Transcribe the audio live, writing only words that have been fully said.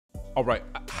All right,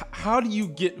 how do you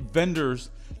get vendors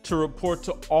to report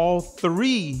to all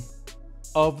three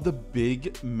of the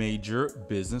big major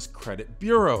business credit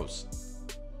bureaus?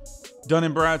 Dun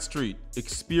and Bradstreet,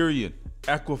 Experian,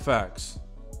 Equifax.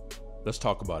 Let's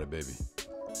talk about it, baby.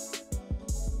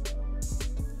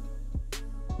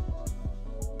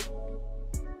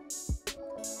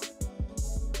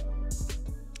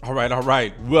 All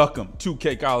right. Welcome to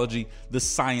Cakeology, the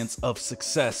science of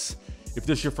success. If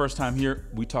this is your first time here,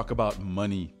 we talk about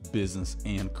money, business,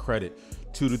 and credit.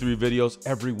 2 to 3 videos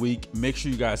every week. Make sure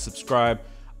you guys subscribe.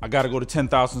 I got to go to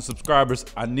 10,000 subscribers.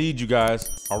 I need you guys.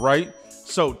 All right.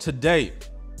 So today,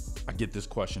 I get this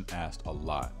question asked a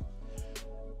lot.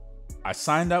 I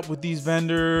signed up with these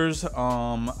vendors.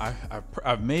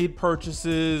 I've made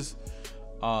purchases.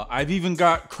 I've even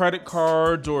got credit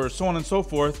cards or so on and so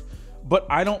forth, but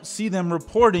I don't see them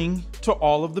reporting to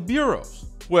all of the bureaus.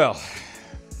 Well,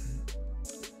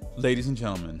 ladies and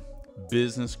gentlemen,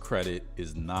 business credit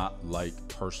is not like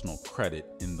personal credit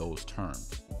in those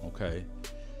terms, okay?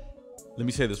 Let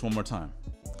me say this one more time.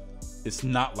 It's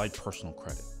not like personal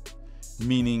credit,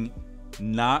 meaning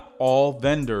not all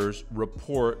vendors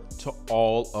report to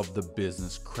all of the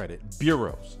business credit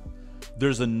bureaus.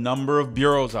 There's a number of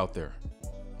bureaus out there,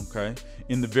 okay?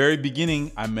 In the very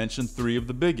beginning, I mentioned 3 of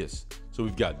the biggest. So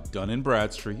we've got Dun and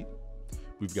Bradstreet,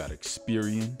 we've got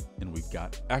Experian, and we've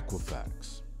got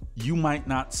Equifax. You might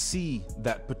not see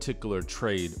that particular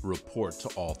trade report to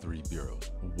all 3 bureaus.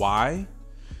 Why?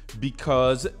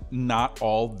 Because not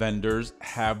all vendors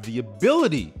have the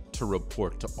ability to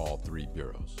report to all 3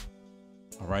 bureaus.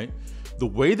 All right. The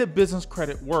way that business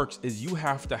credit works is you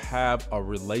have to have a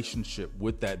relationship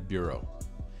with that bureau.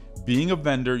 Being a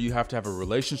vendor, you have to have a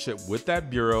relationship with that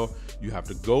bureau. You have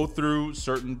to go through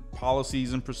certain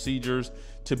policies and procedures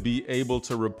to be able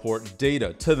to report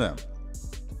data to them.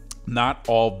 Not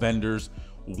all vendors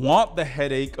want the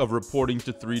headache of reporting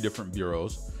to 3 different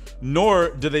bureaus,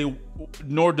 nor do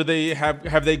they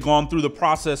have they gone through the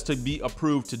process to be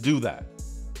approved to do that.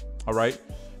 All right.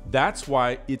 That's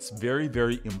why it's very,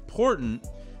 very important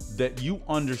that you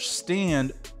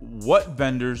understand what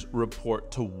vendors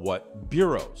report to what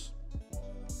bureaus.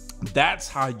 That's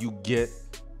how you get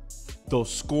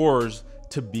those scores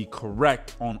to be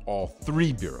correct on all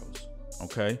 3 bureaus.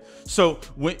 Okay, so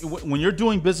when you're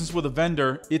doing business with a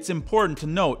vendor, it's important to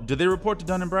note, do they report to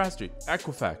Dun and Bradstreet,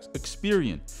 Equifax,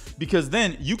 Experian? Because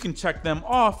then you can check them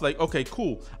off like, okay,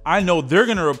 cool. I know they're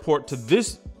going to report to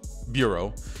this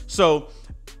bureau. So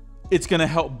it's going to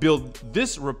help build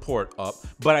this report up,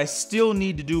 but I still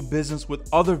need to do business with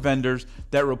other vendors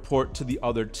that report to the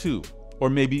other 2, or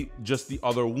maybe just the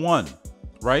other 1,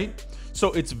 right?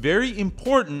 So it's very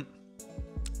important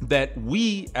that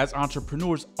we as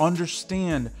entrepreneurs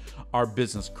understand our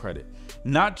business credit.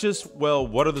 Not just, well,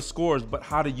 what are the scores, but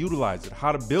how to utilize it,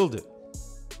 how to build it.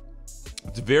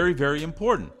 It's very, very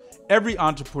important. Every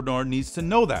entrepreneur needs to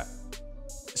know that.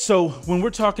 So when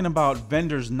we're talking about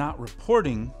vendors not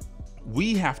reporting,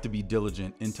 we have to be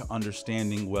diligent into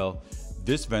understanding, well,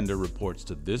 this vendor reports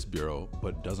to this bureau,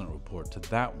 but doesn't report to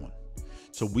that one.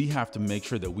 So we have to make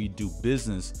sure that we do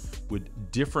business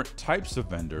with different types of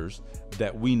vendors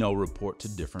that we know report to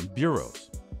different bureaus.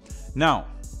 Now,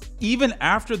 even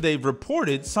after they've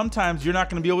reported, sometimes you're not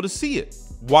going to be able to see it.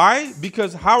 Why?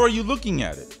 Because how are you looking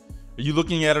at it? Are you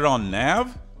looking at it on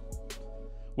NAV?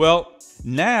 Well,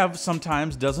 NAV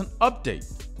sometimes doesn't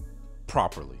update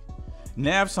properly.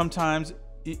 NAV sometimes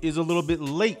is a little bit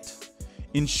late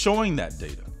in showing that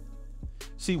data.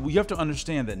 See, we have to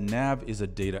understand that NAV is a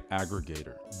data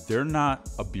aggregator. They're not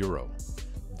a bureau.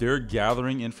 They're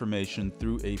gathering information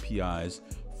through APIs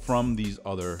from these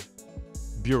other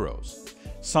bureaus.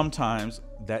 Sometimes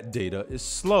that data is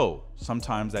slow.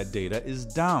 Sometimes that data is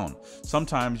down.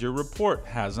 Sometimes your report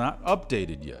has not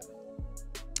updated yet.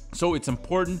 So it's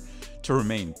important to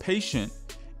remain patient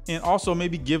and also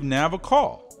maybe give NAV a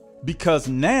call, because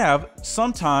NAV,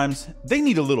 sometimes they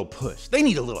need a little push. They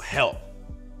need a little help.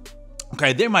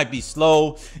 Okay, they might be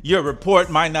slow. Your report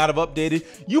might not have updated.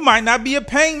 You might not be a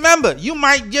paying member. You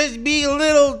might just be a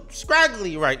little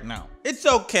scraggly right now. It's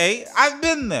okay. I've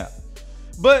been there.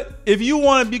 But if you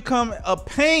want to become a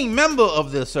paying member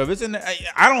of their service, and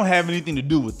I don't have anything to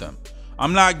do with them,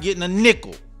 I'm not getting a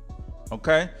nickel.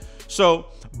 Okay, so,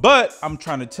 but I'm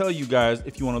trying to tell you guys,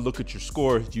 if you want to look at your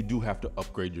scores, you do have to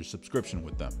upgrade your subscription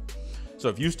with them. So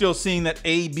if you're still seeing that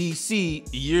ABC,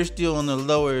 you're still in the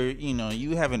lower,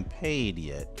 you haven't paid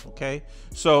yet, okay?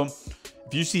 So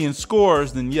if you're seeing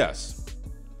scores, then yes.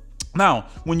 Now,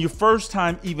 when you first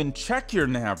time even check your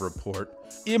NAV report,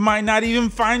 it might not even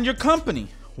find your company.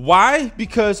 Why?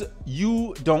 Because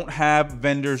you don't have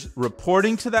vendors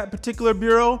reporting to that particular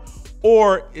bureau,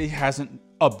 or it hasn't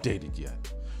updated yet.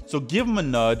 So give them a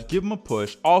nudge, give them a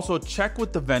push. Also check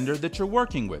with the vendor that you're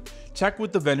working with. Check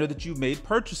with the vendor that you've made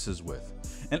purchases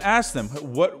with, and ask them,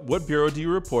 what bureau do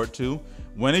you report to?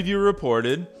 When have you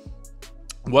reported?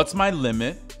 What's my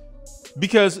limit?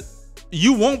 Because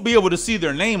you won't be able to see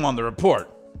their name on the report,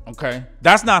 okay?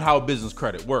 That's not how business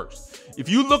credit works. If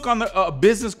you look on the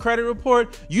business credit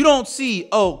report, you don't see,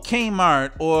 oh,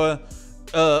 Kmart or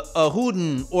a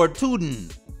Hooten or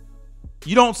Tooten.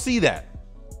 You don't see that.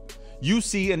 You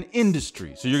see an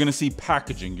industry. So you're going to see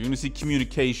packaging. You're going to see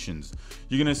communications.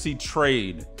 You're going to see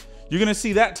trade. You're going to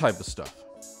see that type of stuff.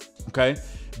 Okay?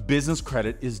 Business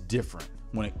credit is different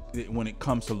when it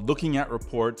comes to looking at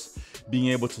reports, being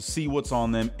able to see what's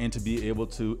on them, and to be able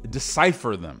to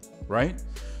decipher them, right?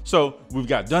 So we've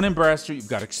got Dun and Bradstreet, we've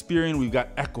got Experian, we've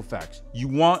got Equifax. You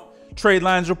want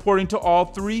Tradeline's reporting to all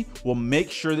three? Well,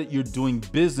 make sure that you're doing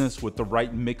business with the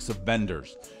right mix of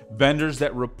vendors. Vendors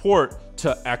that report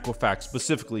to Equifax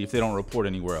specifically if they don't report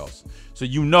anywhere else. So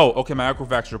you know, okay, my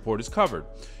Equifax report is covered.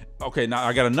 Okay, now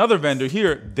I got another vendor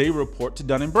here. They report to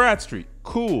Dun and Bradstreet.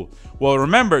 Cool. Well,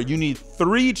 remember, you need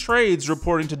 3 trades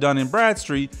reporting to Dun and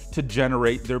Bradstreet to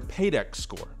generate their Paydex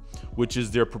score, which is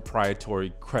their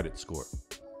proprietary credit score.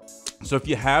 So if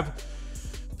you have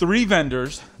 3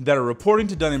 vendors that are reporting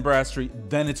to Dun and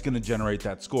Bradstreet, then it's going to generate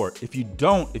that score. If you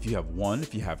don't, if you have 1,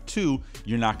 if you have 2,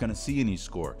 you're not going to see any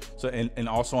score. So and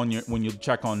also on when you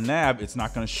check on NAB, it's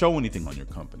not going to show anything on your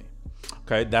company.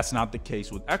 Okay, that's not the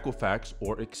case with Equifax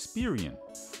or Experian.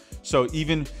 So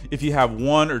even if you have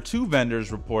 1 or 2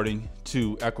 vendors reporting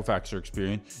to Equifax or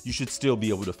Experian, you should still be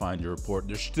able to find your report.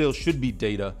 There still should be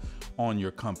data on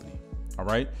your company. All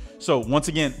right. So once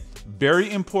again,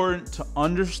 very important to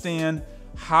understand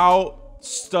how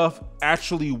stuff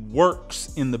actually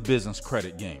works in the business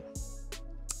credit game,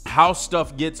 how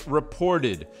stuff gets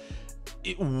reported,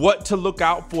 what to look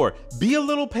out for. Be a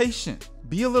little patient.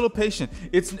 Be a little patient.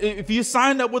 If you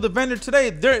signed up with a vendor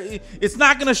today, it's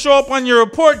not going to show up on your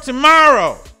report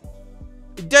tomorrow.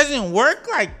 It doesn't work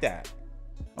like that.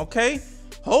 Okay?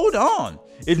 Hold on.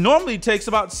 It normally takes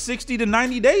about 60 to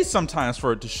 90 days sometimes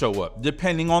for it to show up,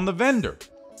 depending on the vendor.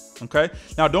 Okay?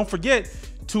 Now, don't forget,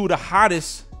 2 of the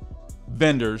hottest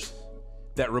vendors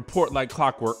that report like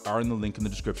clockwork are in the link in the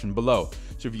description below.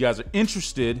 So if you guys are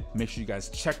interested, make sure you guys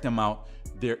check them out.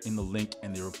 They're in the link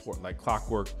and they report like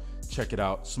clockwork. Check it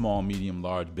out. Small, medium,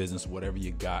 large business, whatever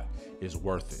you got is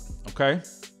worth it. Okay?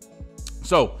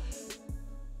 So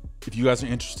if you guys are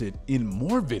interested in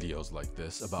more videos like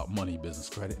this about money, business,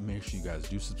 credit, make sure you guys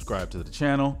do subscribe to the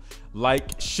channel,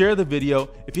 like, share the video.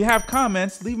 If you have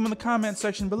comments, leave them in the comment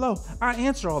section below. I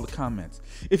answer all the comments.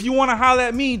 If you want to holler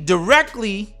at me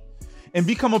directly and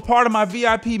become a part of my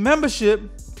VIP membership,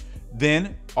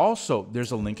 then also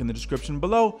there's a link in the description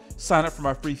below. Sign up for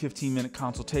my free 15-minute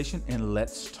consultation and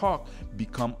let's talk.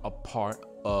 Become a part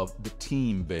of the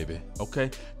team, baby. Okay?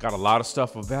 Got a lot of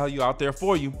stuff of value out there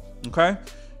for you. Okay?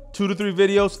 2 to 3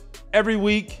 videos every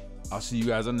week. I'll see you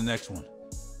guys on the next one.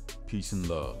 Peace and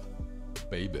love,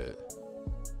 baby.